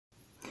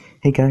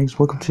Hey guys,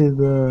 welcome to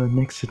the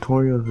next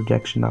tutorial of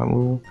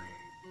Objection.lol.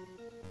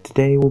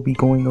 Today we'll be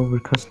going over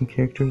custom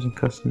characters and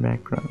custom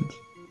backgrounds.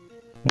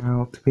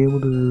 Now, to be able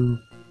to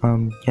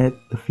get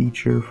the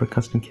feature for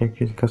custom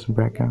characters and custom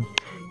backgrounds,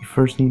 you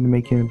first need to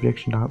make an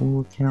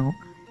Objection.lol account,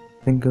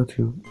 then go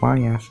to My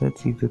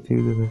Assets, either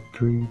through the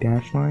three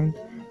dash lines,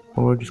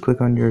 or just click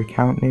on your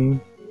account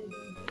name,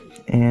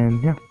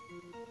 and yeah,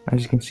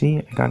 as you can see,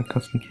 I got a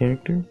custom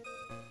character,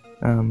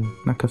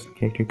 not custom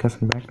character,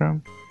 custom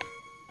background.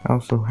 I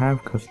also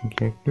have custom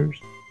characters.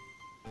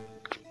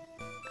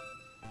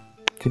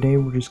 Today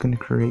we're just going to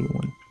create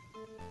one.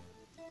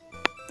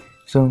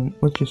 So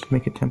let's just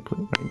make a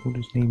template, right? We'll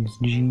just name this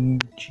G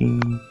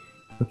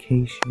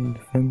location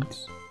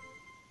defense.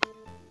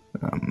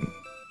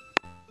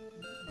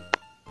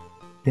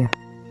 Yeah.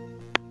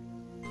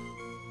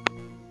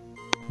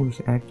 We'll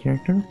just add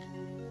character.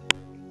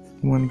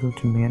 You want to go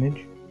to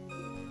manage.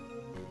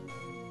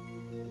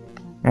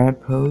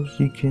 Add pose.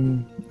 You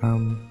can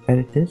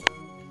edit this.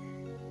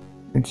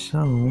 And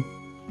so,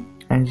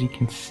 as you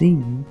can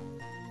see,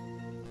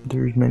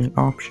 there's many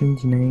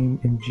options: name,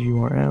 image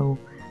URL,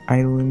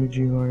 idle image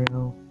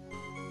URL,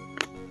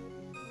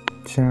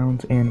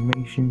 sounds,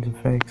 animations,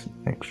 effects,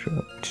 extra,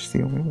 which is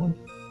the only one.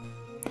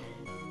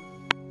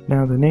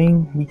 Now the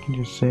name, we can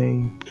just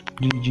say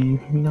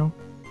GG,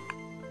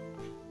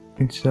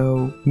 And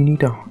so you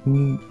need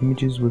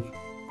images with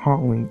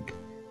hot link.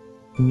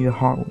 You need a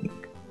hot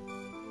link.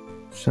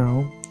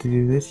 So to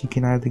do this, you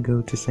can either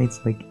go to sites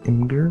like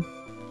Imgur,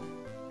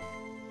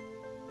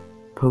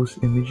 Post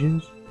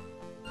Images,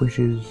 which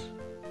is,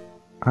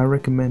 I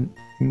recommend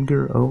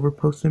Imgur over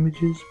Post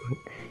Images, but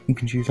you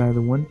can choose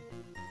either one.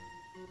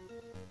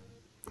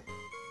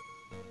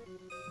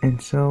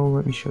 And so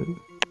let me show you.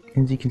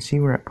 As you can see,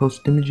 we're at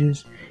Post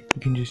Images.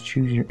 You can just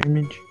choose your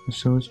image. And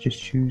so let's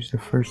just choose the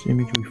first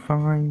image we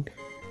find.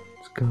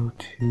 Let's go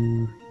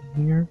to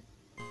here.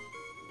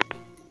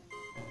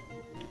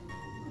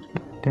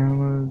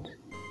 Download.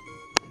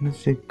 Let's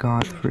say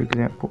God, for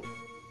example.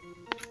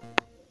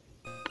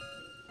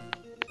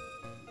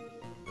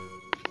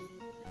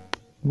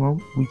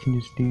 Well, we can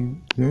just do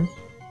this.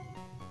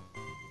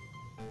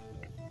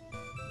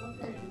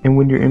 And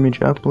when your image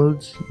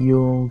uploads,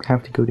 you'll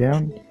have to go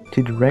down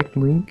to direct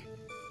link,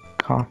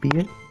 copy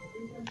it,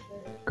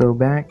 go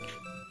back,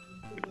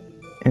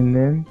 and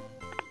then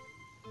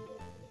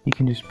you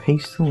can just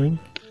paste the link,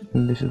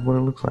 and this is what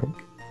it looks like.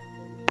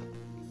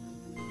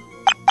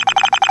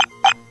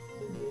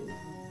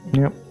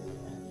 Yep.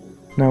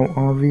 Now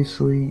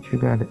obviously you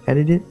gotta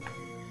edit it.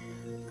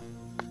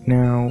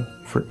 Now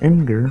for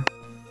Imgur,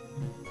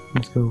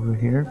 let's go over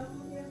here.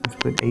 Let's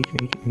put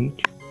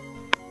HHH.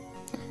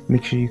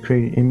 Make sure you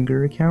create an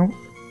Imgur account.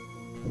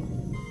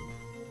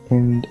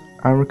 And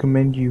I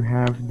recommend you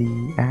have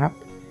the app,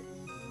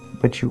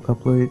 but you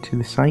upload it to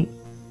the site.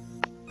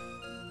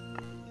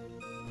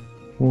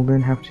 We'll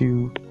then have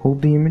to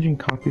hold the image and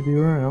copy the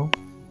URL.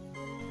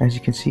 As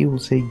you can see, it will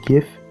say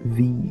GIF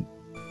V.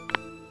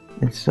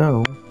 And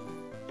so,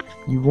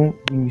 when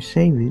you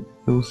save it,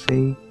 it will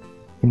say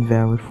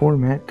invalid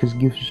format, because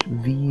GIF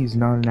V is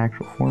not an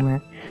actual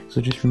format.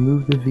 So just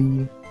remove the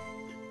V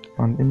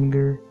on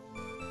Imgur,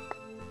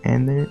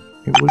 and then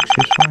it works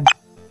just fine.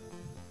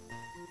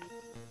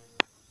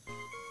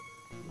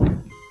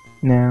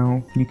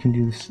 Now you can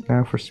do this.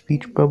 Now for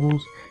speech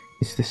bubbles,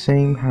 it's the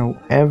same.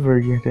 However,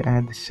 you have to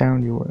add the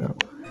sound URL.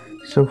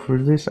 So for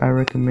this, I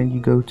recommend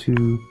you go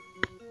to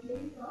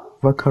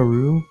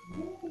Vakaru,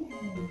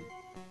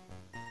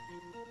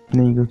 and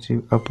then you go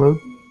to upload.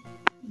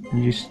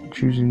 You just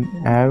choose an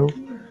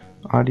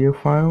audio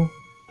file,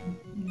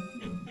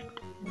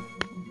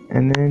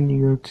 and then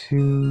you go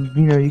to,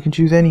 you can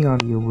choose any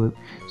audio with.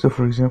 So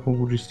for example,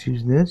 we'll just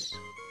choose this.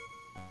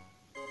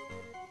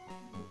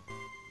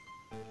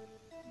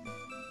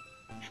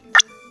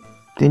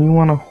 Then you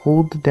want to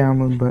hold the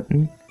download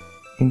button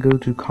and go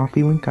to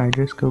copy link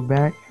address, go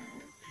back,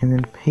 and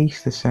then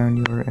paste the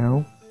sound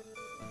URL.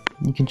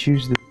 You can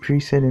choose the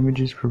preset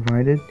images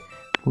provided.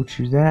 We'll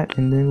choose that,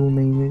 and then we'll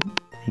name it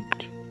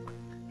H.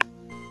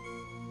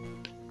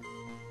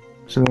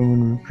 So then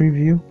when we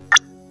preview,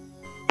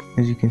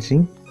 as you can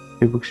see,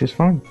 it looks just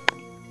fine.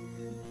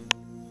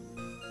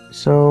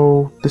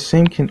 So the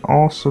same can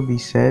also be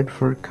said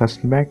for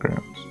custom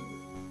backgrounds.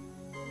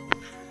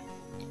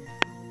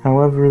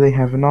 However, they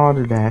have an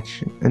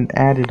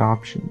added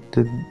option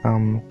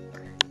to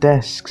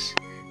desks.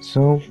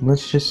 So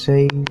let's just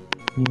say,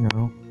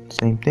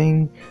 same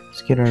thing.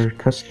 Let's get our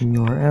custom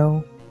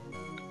URL.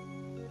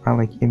 I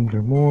like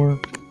Imgur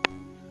more,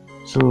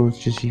 so let's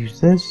just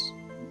use this.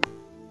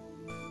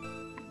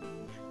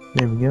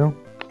 There we go.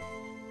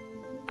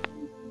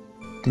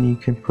 Then you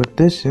can put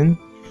this in,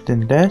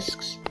 then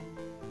desks.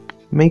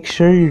 Make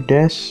sure your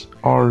desks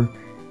are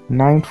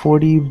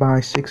 940 by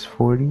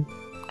 640,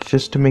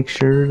 just to make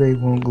sure they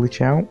won't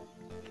glitch out.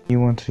 You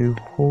want to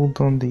hold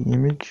on the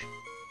image.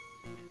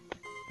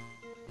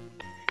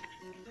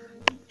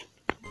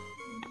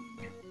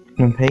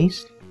 And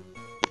paste.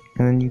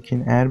 And then you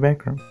can add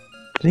background.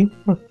 See?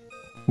 Look.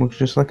 Looks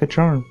just like a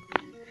charm.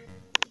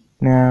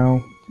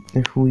 Now,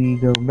 if we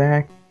go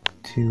back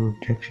to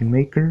Objection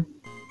Maker,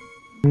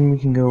 then we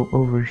can go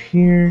over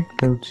here,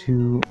 go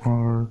to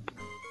our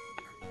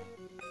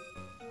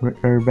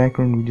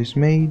background we just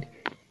made,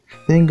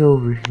 then go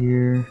over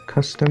here,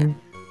 custom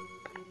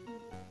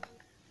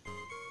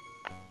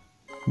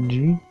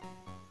G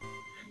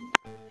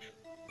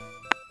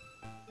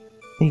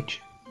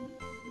H.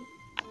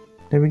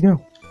 There we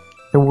go.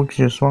 It works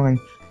just fine.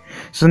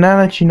 So now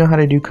that you know how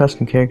to do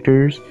custom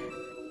characters,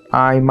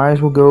 I might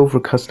as well go over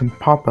custom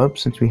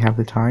pop-ups since we have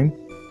the time.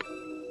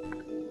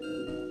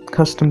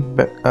 Custom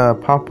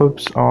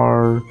pop-ups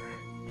are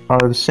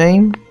the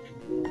same.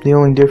 The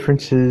only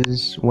difference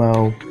is,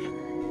 well,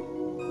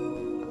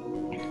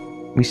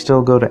 we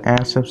still go to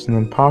assets and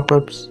then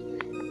pop-ups.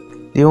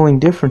 The only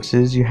difference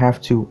is you have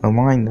to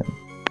align them.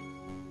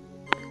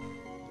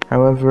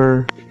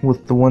 However,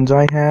 with the ones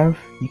I have,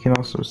 you can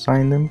also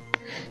assign them.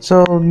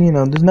 So, you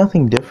know, there's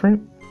nothing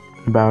different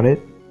about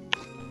it.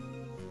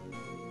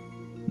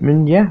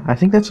 And yeah, I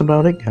think that's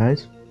about it,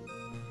 guys.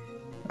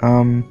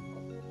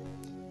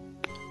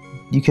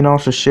 You can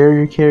also share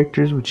your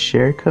characters with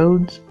share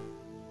codes.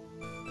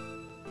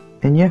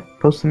 And yeah,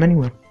 post them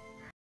anywhere.